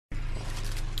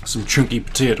some chunky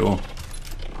potato,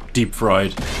 deep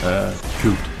fried,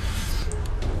 cooked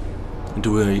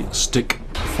into a stick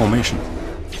formation.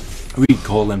 We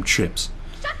call them chips.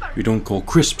 We don't call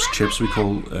crisps chips, we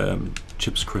call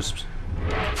chips crisps.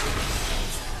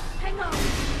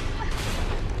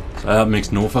 So that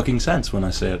makes no fucking sense when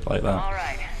I say it like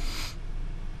that.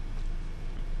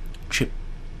 Chip.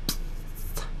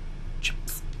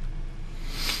 Chips.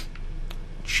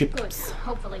 Chips.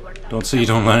 Don't say you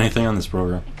don't learn anything on this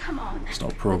program. It's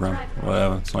not a program,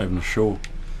 whatever, it's not even a show.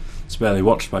 It's barely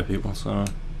watched by people, so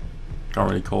can't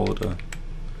really call it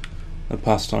a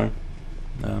pastime.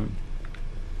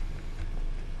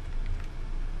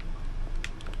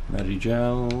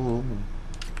 Medigel.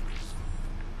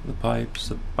 The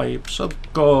pipes are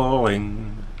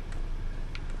going.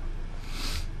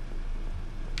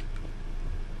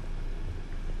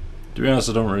 To be honest,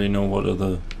 I don't really know what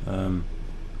other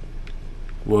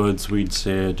words we'd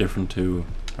say different to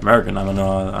American. I mean,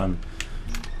 I'm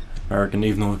American,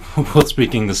 even though we're both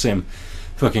speaking the same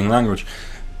fucking language.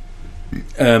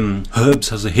 Herbs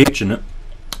has a H in it.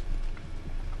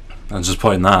 I'm just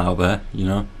putting that out there, you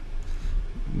know,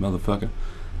 motherfucker.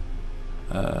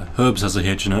 Herbs has a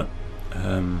H in it.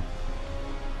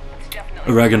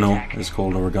 Oregano is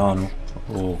called oregano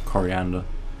or coriander.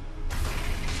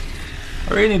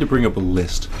 I really need to bring up a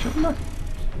list, shouldn't I?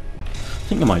 I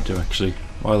think I might do actually.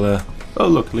 While oh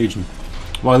look, Legion.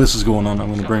 While this is going on, I'm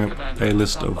going to bring up a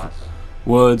list of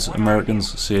words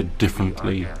Americans say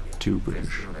differently to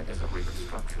British.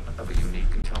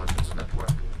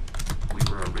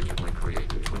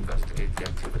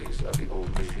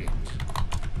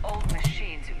 Old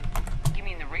machines? You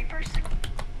mean the Reapers?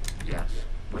 Yes,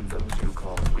 when those you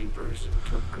call Reapers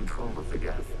took control of the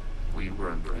gap, we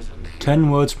were imprisoned. 10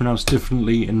 words pronounced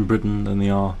differently in Britain than they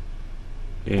are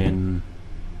in...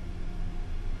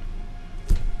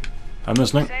 I'm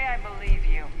listening. Say I believe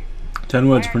you. 10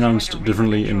 words pronounced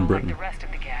differently in Britain. Like the rest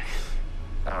of the gas?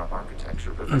 Our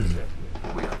architecture prevents it.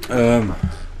 We are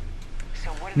So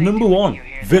what do they Number do with 1, you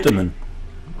here, vitamin.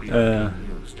 we are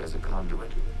being used as a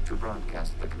conduit to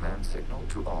broadcast the command signal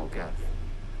to all gap.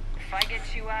 If I get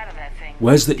you out of that thing,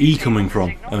 Where's the you E take coming the from,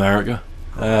 signal? America?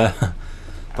 The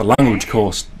language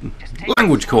course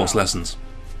lessons.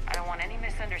 I don't want any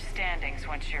misunderstandings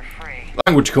once you're free.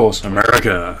 Language course,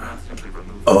 America. Simply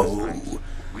remove Oh. restraints.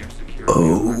 We are secure.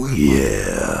 Oh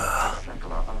yeah.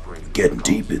 Shackle our operating Getting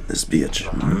protocols. deep in this bitch. The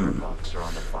hardware blocks are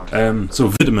on the far side. So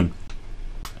vitamin.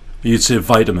 You'd say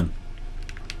vitamin.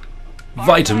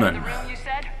 Vitamin. The room you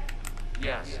said?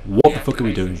 Yes. What the fuck are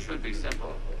we doing? Should be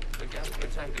simple. The gas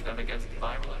protected them against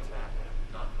viral attack,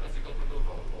 not physical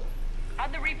removal.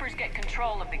 How'd the Reapers get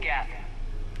control of the gap?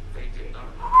 They did not.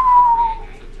 The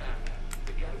creators attacked.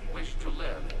 The gap wished to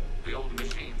live. The old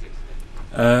machines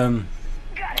existed.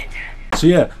 Got it. So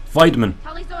yeah, vitamin.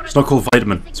 It's not called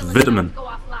vitamin, it's vitamin.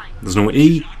 There's no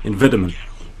E in vitamin.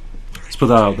 Let's put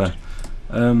that out there.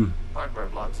 Hardware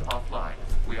blocks offline.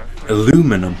 We are free.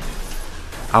 Aluminum.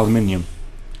 Aluminium.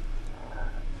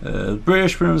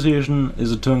 British pronunciation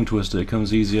is a tongue twister. It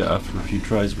comes easier after a few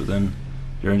tries, but then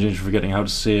you're in danger of forgetting how to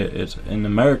say it in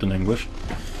American English.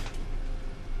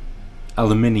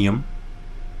 Aluminium.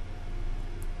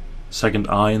 Second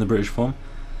I in the British form.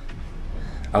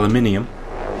 Aluminium.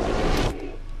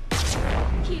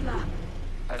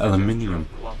 Aluminium.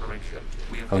 Cooperation.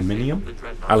 We have Aluminium? disabled the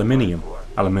Dreadnought Aluminium. Corps.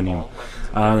 Aluminium. All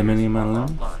weapons Aluminium, are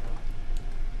aluminium. offline.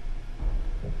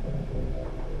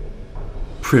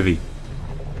 Privy.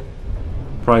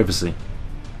 Privacy.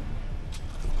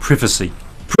 Privacy.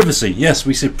 Privacy. Yes,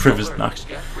 we say privacy. No,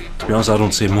 to be honest, I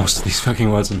don't say most of these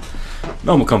fucking words in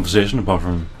normal conversation apart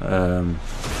from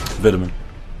vitamin.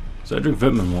 So I drink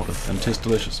vitamin water and it tastes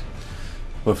delicious.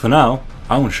 But for now,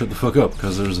 I want to shut the fuck up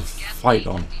because there's a fight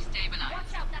on.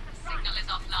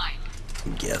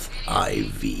 Get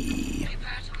IV.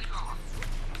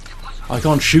 I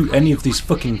can't shoot any of these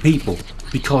fucking people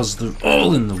because they're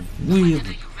all in the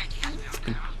weird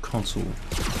fucking console.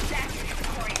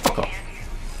 Fuck off.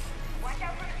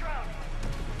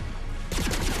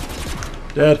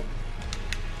 Dead.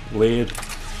 Laid.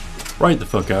 Right the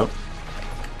fuck out.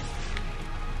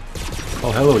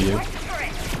 Oh, hello you.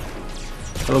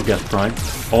 Hello, Get Prime.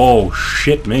 Oh,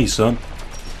 shit me, son.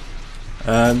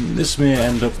 This may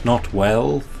end up not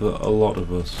well for a lot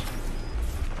of us.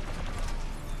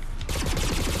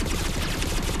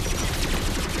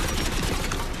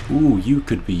 Ooh, you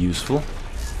could be useful.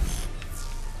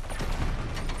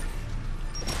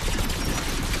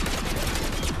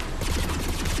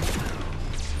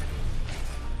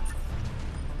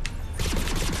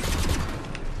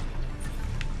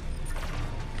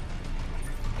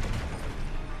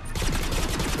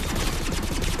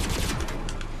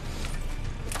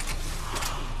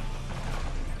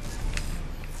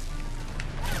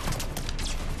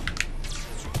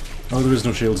 Oh, there is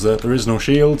no shields there. There is no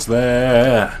shields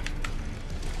there.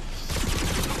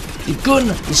 The gun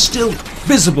is still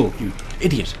visible, you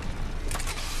idiot.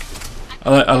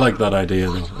 I like that idea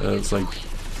though. It's like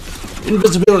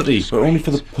invisibility, but only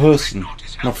for the person,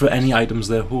 not for any items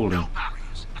they're holding.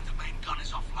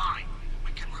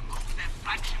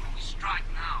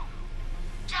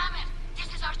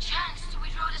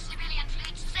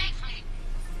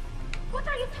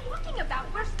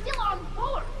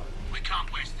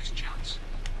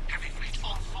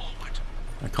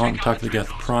 I can't attack the Geth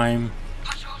Prime.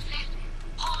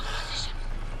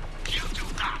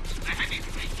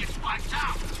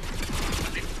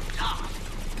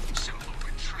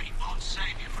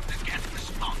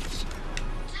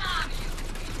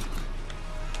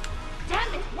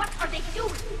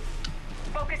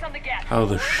 How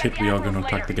the shit we are going to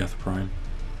attack the Geth Prime?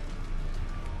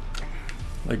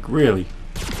 Like, really?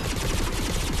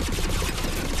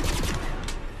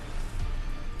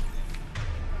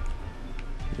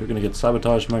 You're gonna get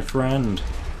sabotaged, my friend.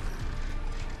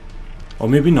 Or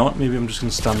maybe not, maybe I'm just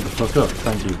gonna stand the fuck up.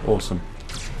 Thank you, awesome.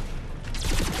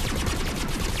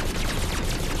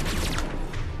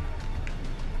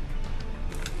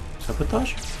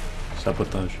 Sabotage?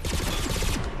 Sabotage.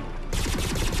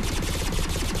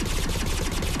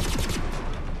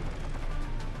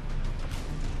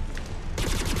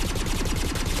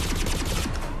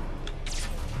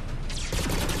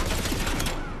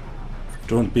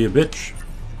 Don't be a bitch.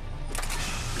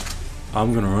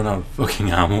 I'm gonna run out of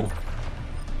fucking ammo.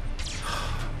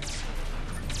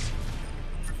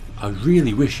 I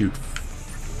really wish you'd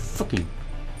fucking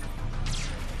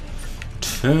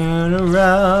turn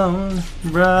around,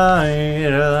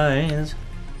 bright eyes.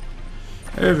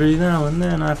 Every now and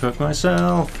then I fuck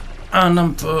myself, and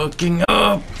I'm fucking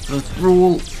up. That's the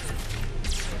rule.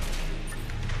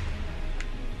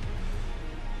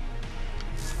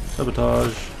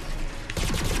 Sabotage.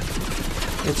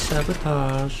 It's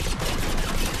sabotage.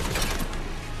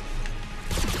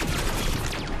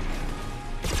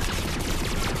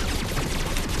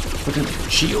 Fucking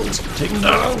shields taken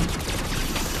down.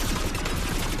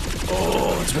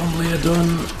 Oh, it's one layer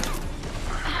done.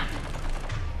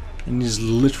 And he's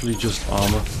literally just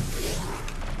armor.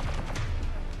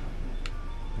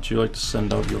 Would you like to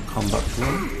send out your combat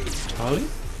drone, Charlie?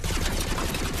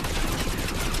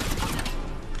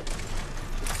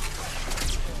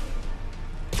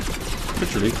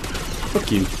 Literally.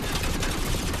 Fuck you.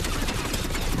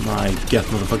 My Geth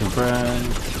motherfucking friend.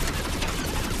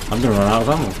 I'm gonna run out of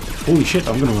ammo. Holy shit,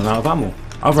 I'm gonna run out of ammo.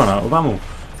 I've run out of ammo.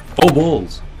 Oh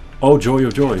balls. Oh joy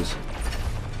of joys.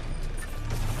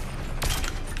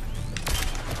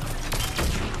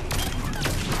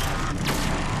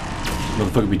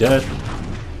 Motherfucker be dead.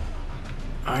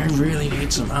 I really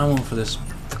need some ammo for this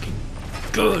fucking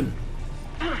gun.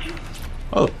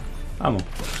 Oh, ammo.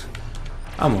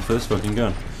 Ammo for this fucking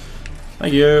gun.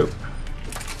 Thank you.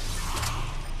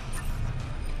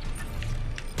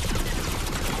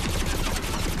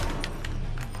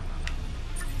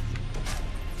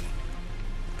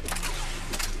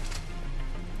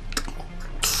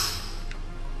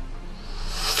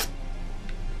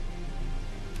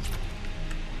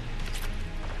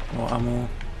 More ammo.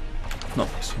 Not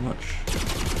so much.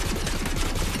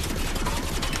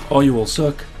 Oh, you all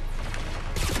suck.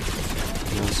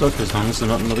 You all suck as long as they're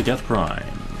not another Geth Prime.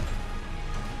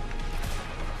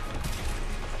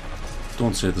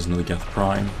 Don't say there's another Geth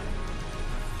Prime.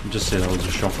 Just say that was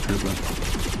a shock trooper.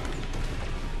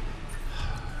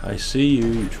 I see you,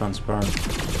 you transparent.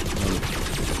 Oh.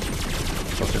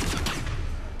 Fuck it.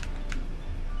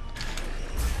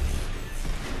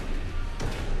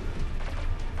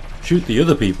 Shoot the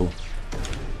other people.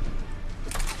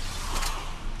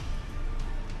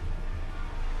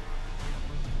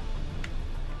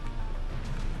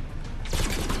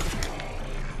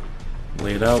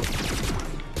 Lay it out.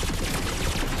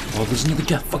 Oh, there's another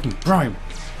Geth fucking Prime.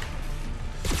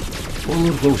 What a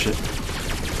load of bullshit.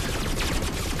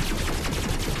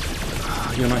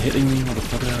 You're not hitting me,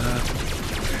 motherfucker.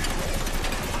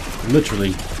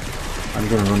 Literally, I'm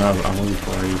gonna run out of ammo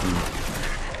before I even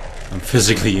I'm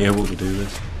physically able to do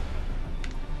this.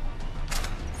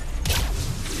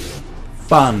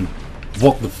 Fan!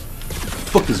 What the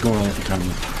fuck is going on with the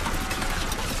camera?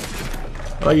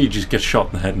 I like you just get shot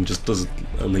in the head and just does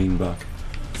a lean back.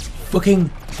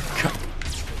 Fucking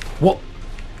what?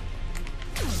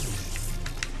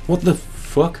 What the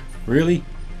fuck? Really?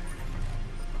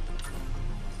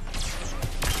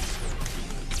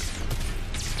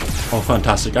 Oh,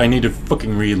 fantastic. I need a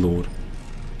fucking reload.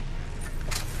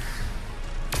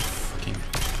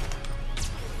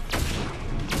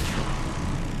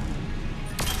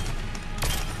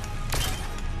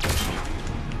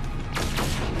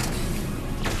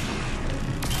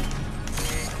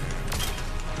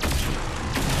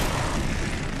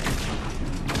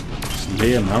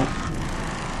 pay him now.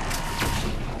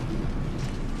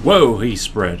 Whoa, he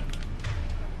spread.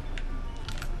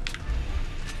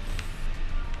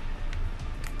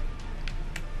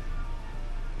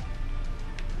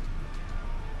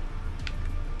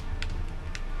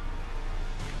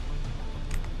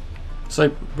 It's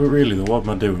like, but really though, what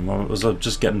am I doing? Was I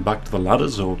just getting back to the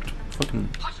ladders or fucking...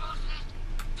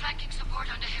 Flanking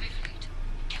support on the heavy fleet.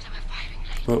 Give them a firing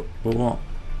lane. But what?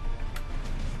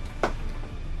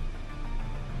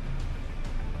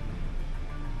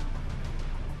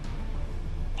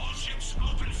 All ships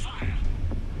open fire.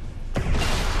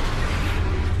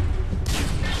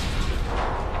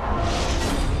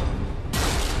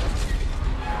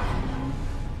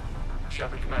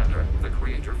 Shepard Commander, the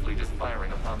Creator fleet is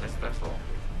firing upon this vessel.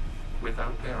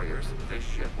 Without barriers, this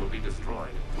ship will be destroyed.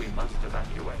 We must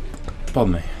evacuate.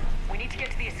 Pardon me. We need to get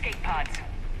to the escape pods.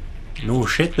 No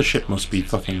shit, the ship must be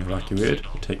fucking evacuated.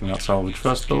 We're taking that salvage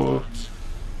first though.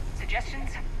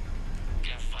 Suggestions?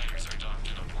 Gas fighters are docked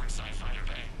in a port side fighter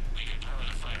bay. We can power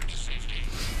the fighter to safety.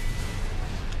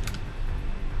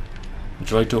 Would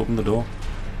you like to open the door?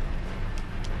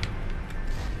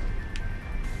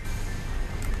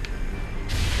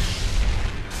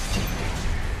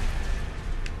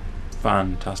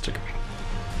 Fantastic.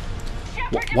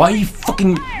 Why are you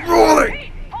fucking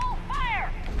rolling?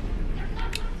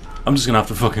 I'm just gonna have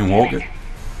to fucking walk it.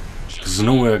 Because there's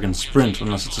no way I can sprint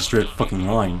unless it's a straight fucking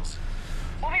line.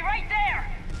 We'll be right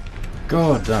there.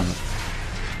 God damn it.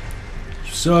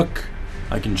 You suck.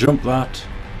 I can jump that.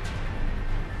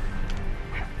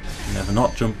 Never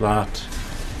not jump that.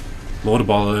 Load of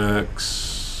bollocks.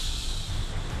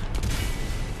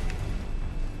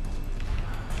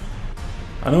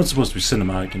 I know it's supposed to be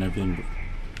cinematic and everything, but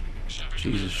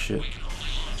Jesus shit.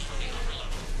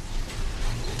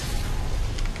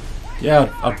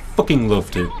 Yeah, I'd fucking love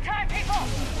to.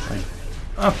 I'd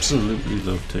absolutely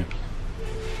love to.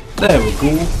 There we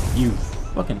go, you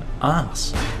fucking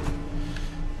ass.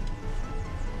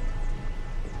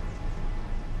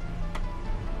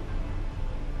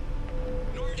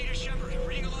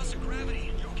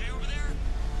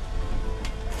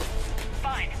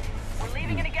 Fine. We're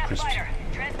leaving in a gas fighter.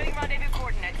 Transmitting rendezvous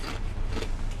coordinates.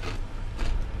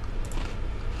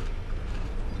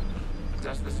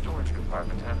 Does the storage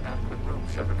compartment have adequate room,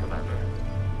 Shepard Commander?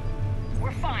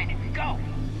 We're fine. Go.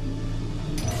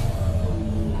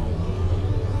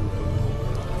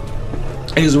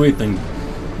 Here's a weird thing.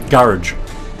 Garage.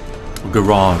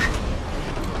 Garage.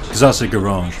 Because I say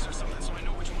garage.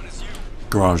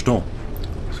 Garage door.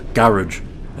 Garage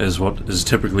is what is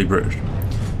typically British.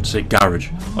 To say garage.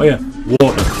 Oh yeah,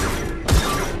 water.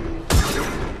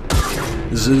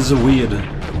 This is a weird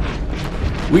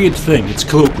thing. It's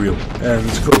colloquial.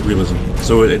 It's colloquialism.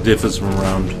 So it differs from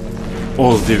around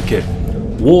all of the UK.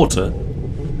 Water,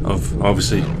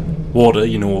 obviously water,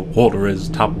 you know what water is,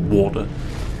 tap water.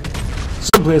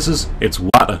 Some places it's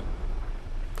water.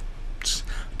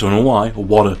 Don't know why, or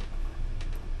water.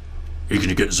 You're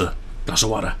gonna get us a glass of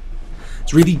water.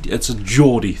 It's a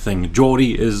Geordie thing.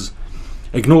 Geordie is...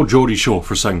 Ignore Geordie Shore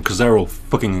for a second, because they're all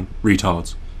fucking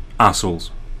retards. Assholes.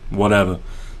 Whatever.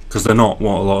 Because they're not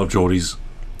what a lot of Geordies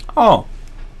are.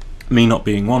 Me not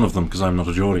being one of them, because I'm not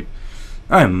a Geordie.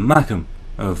 I'm Mackham,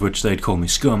 of which they'd call me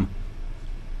scum.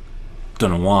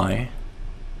 Don't know why.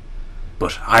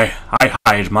 But I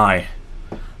hide my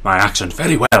accent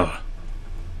very well.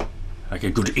 Like a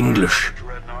good English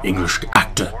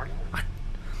actor.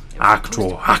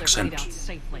 Accent.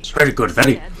 It's very good,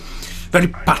 very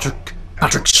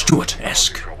Patrick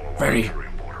Stewart-esque. Very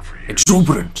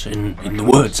exuberant in the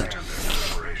words that...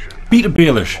 Peter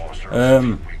Baelish.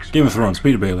 Game of Thrones,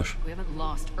 Peter Baelish. We haven't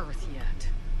lost Earth yet.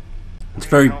 It's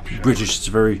very British, it's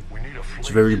a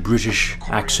very British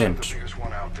accent.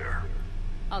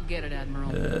 I'll get it,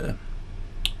 Admiral.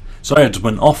 Sorry, I just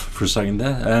went off for a second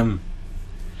there.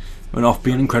 Went off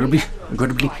being incredibly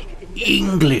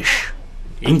English.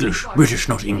 British,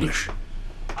 not English.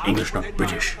 English, not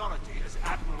British.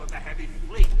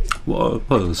 What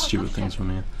are the stupid things from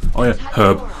here? Oh yeah,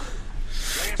 Herb.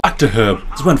 Back to Herb.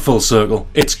 It's went full circle.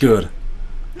 It's good.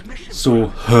 So,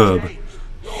 Herb.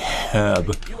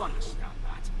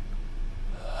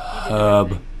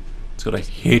 It's got a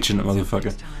H in it,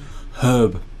 motherfucker.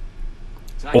 Herb.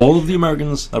 All of the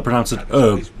Americans that pronounce it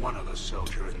herb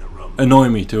annoy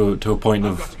me to a point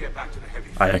of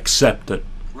I accept it.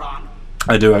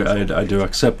 I do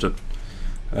accept it.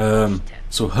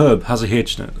 So Herb has a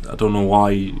H in it. I don't know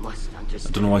why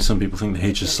some people think the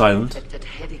H is silent.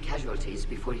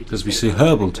 Because we say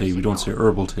herbal tea, we don't say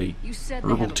herbal tea.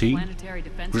 Herbal tea?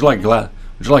 Would you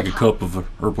like a cup of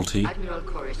herbal tea?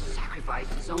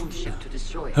 sacrificed his own ship to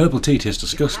destroy it. Herbal tea tastes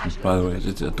disgusting, by the way. I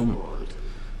don't.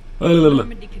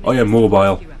 Oh yeah,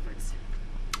 mobile.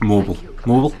 Mobile.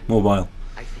 Mobile.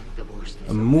 I think the worst is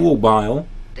A mobile.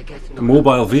 the Geth A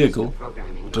mobile vehicle.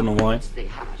 programming Don't know why. they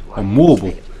had A while mobile.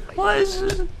 they stayed. What is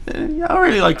it? I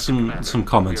really like some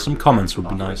comments. Some comments would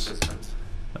be nice.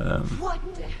 What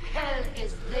the hell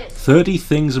is this? 30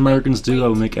 things Americans do that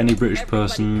will make any British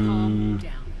person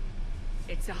Down.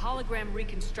 It's a hologram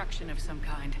reconstruction of some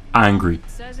kind. angry.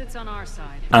 Says it's on our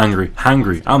side. Angry.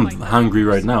 Hangry. I'm hungry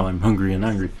right now. I'm hungry and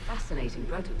angry. Fascinating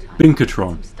prototype.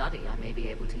 Binkatron. Some study, I may be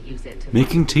able to use it to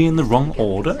Making tea in the wrong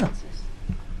order?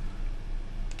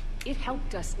 It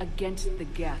helped us against the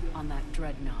Geth on that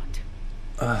dreadnought.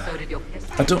 So did your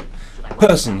pistol. I don't.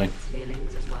 Personally,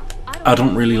 Feelings as well. I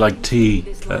don't really like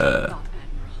tea.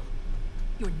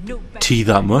 Tea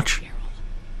that much.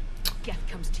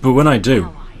 But when I do,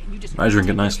 I drink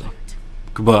it nicely.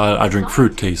 But I drink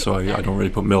fruit tea, so I don't really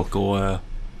put milk or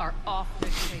Are off the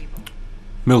table.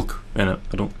 milk in it.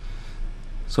 I don't.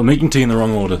 So making tea in the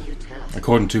wrong order,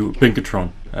 according to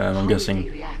Binkatron. I'm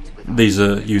guessing these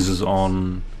are users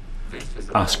on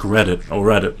Ask Reddit or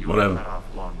Reddit, whatever.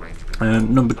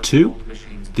 Number 2,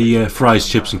 the fries,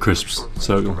 chips, and crisps.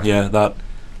 So yeah, that.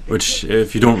 Which,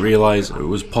 if you don't realise, it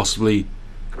was possibly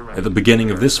at the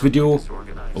beginning of this video,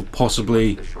 or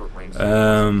possibly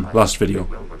last video.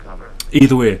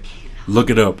 Either way,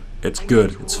 look it up. It's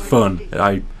good. It's fun.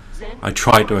 I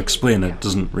try to explain it. It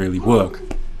doesn't really work.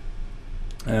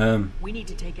 We need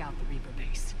to take out the Reaper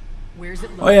base. Where's it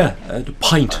Oh yeah, the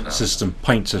pint system.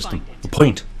 Pint system. The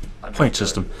pint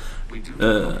system.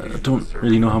 I don't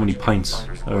really know how many pints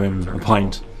are in a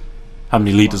pint. How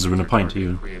many litres are in a pint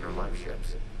even.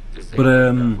 But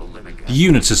the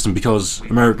unit system, because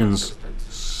Americans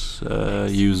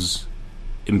use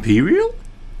Imperial,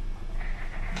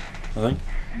 I think.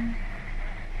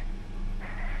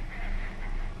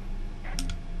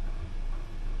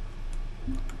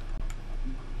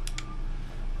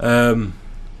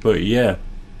 But yeah.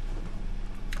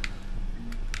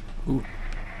 Ooh.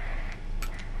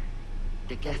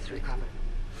 The Geth recovered.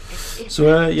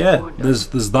 So yeah, there's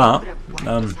that.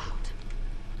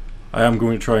 I am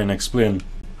going to try and explain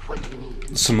What do you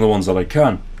need? some of the ones that I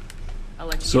can. I'll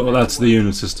let you So get that's the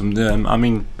unit system. I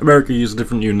mean, America uses a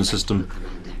different unit system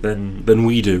than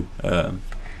we do.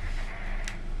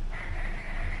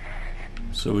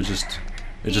 So it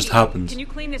just happens. Can you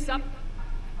clean this up?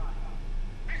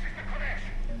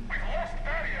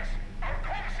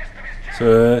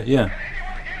 So yeah,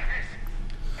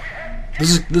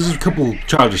 there's a couple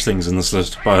childish things in this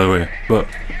list, by the way. But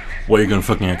what are you gonna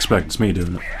fucking expect? It's me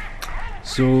doing it.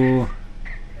 So,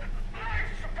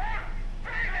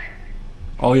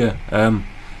 oh yeah,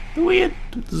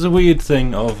 there's a weird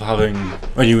thing of having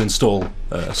when you install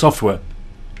software.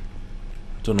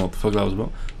 Don't know what the fuck that was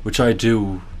about. Which I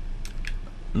do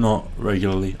not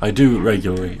regularly. I do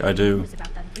regularly. I do.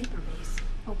 About that Reaper base.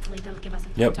 Hopefully they'll give us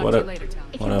a Yep. Talk to you Whatever. later, Tom.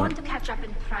 If you Whatever. want to catch up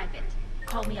in private,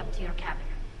 call me up to your cabin.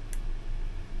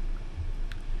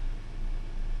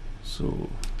 So,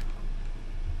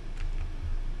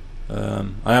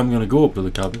 I am gonna go up to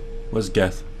the cabin. Where's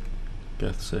Geth?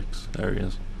 Geth 6. There he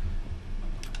is.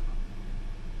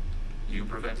 You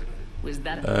prevented it. Was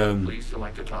that Please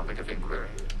select a topic of inquiry.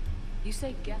 you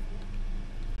say Geth?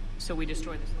 So we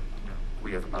destroy this.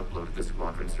 We have uploaded the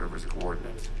squadron server's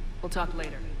coordinates. We'll talk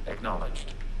later.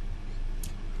 Acknowledged.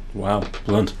 Wow,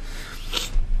 blunt.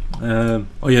 Oh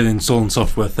yeah, the installing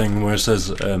software thing where it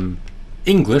says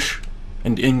English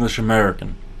and English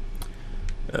American.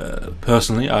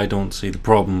 Personally, I don't see the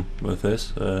problem with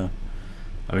this. I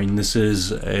mean, this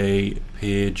is a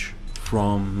page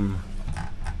from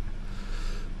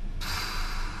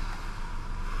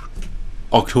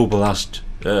October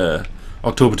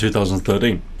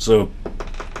 2013. So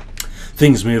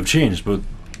things may have changed, but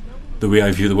the way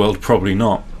I view the world, probably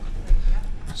not.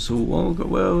 So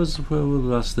where was the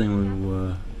last thing we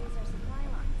were?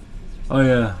 Oh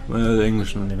yeah, the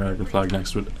English and the American flag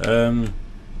next to it.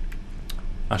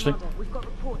 Ashley? We've got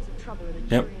reports of trouble at a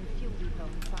Yep. Turian fuel depot in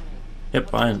Friday.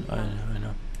 Yep, I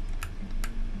know.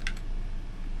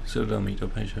 Citadel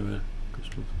meetup, page over.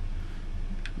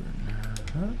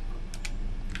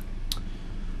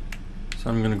 So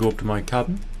I'm gonna go up to my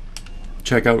cabin,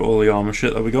 check out all the armor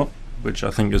shit that we got, which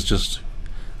I think is just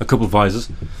a couple of visors.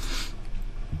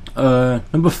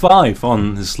 Number 5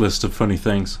 on this list of funny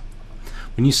things.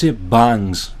 When you say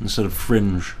bangs instead of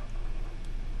fringe.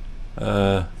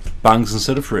 Bangs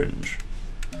instead of fringe.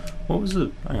 What was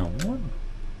it? Hang on, what?